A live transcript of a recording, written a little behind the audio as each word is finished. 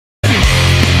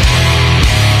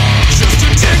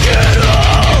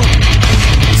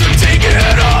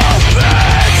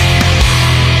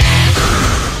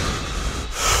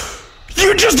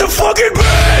just a fucking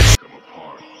bitch!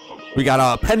 We got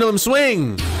a Pendulum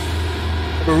swing.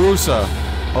 Babirusa.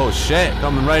 Oh shit,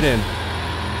 coming right in.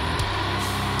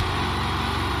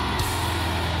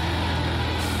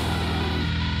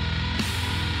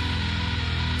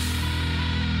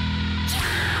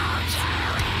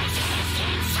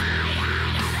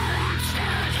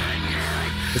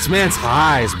 This man's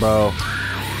highs, bro.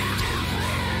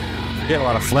 Get a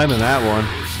lot of phlegm in that one.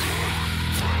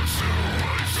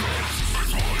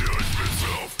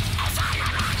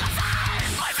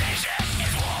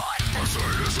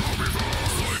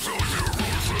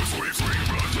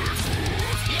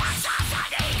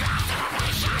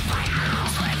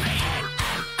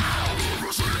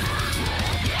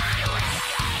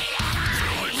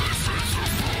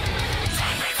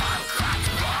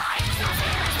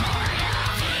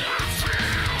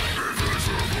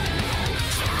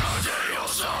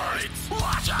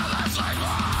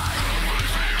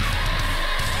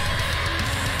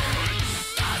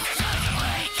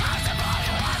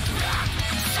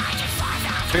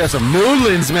 We got some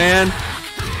noodlings, man.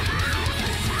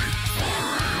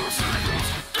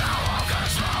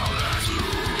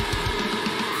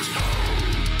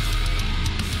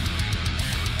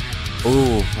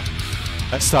 Ooh,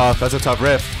 that's tough. That's a tough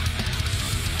riff.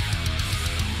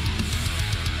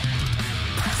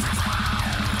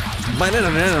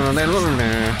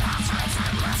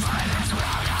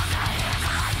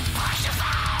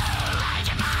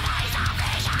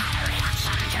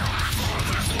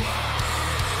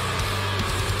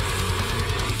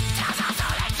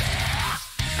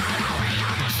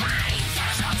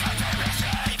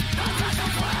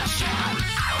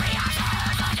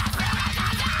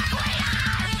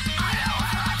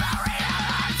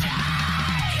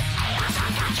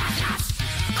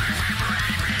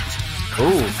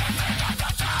 Ooh.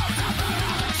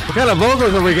 What kind of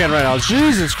vocals are we getting right now?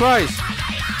 Jesus Christ.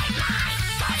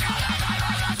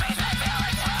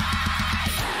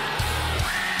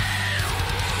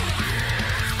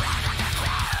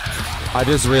 I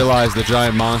just realized the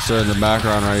giant monster in the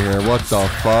background right here. What the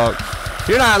fuck?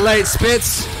 You're not late,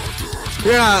 Spitz.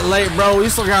 You're not late, bro. We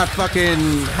still got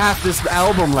fucking half this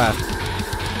album left.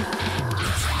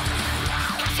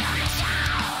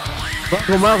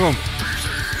 Welcome, welcome.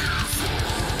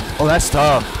 Oh, that's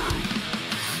tough.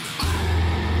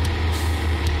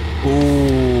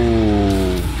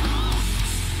 Ooh.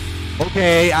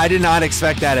 Okay, I did not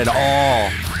expect that at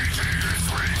all.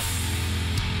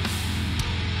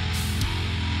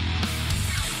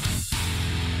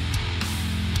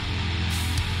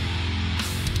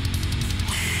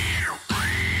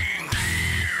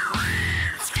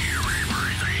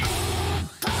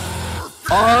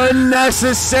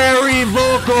 Unnecessary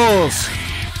vocals.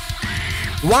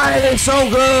 Why are they so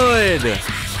good?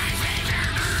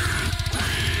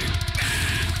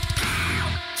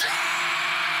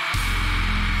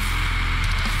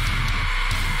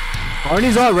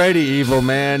 Barney's already evil,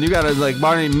 man. You gotta like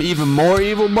Barney even more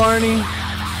evil, Barney.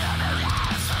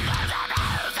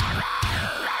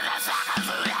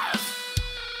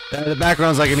 Yeah, the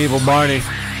background's like an evil Barney.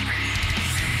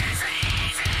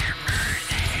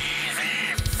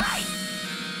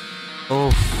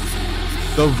 Oh.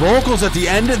 The vocals at the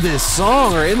end of this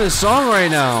song are in this song right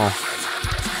now.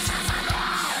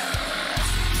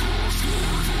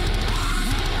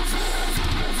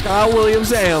 Scott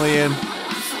Williams Alien.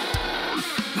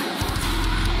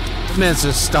 That man's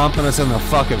just stomping us in the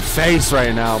fucking face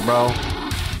right now, bro.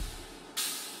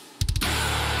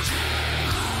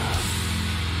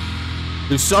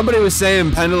 Dude, somebody was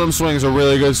saying Pendulum Swing is a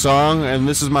really good song, and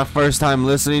this is my first time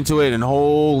listening to it, and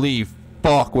holy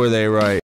fuck were they right.